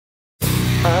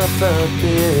felt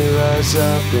the air rise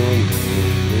up in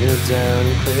me. Kneel down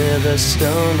and clear the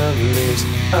stone of leaves.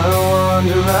 I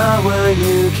wander out where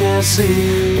you can't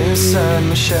see. Inside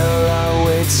my shell I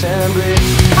wait and breathe.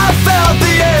 I felt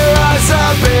the air rise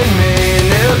up in me.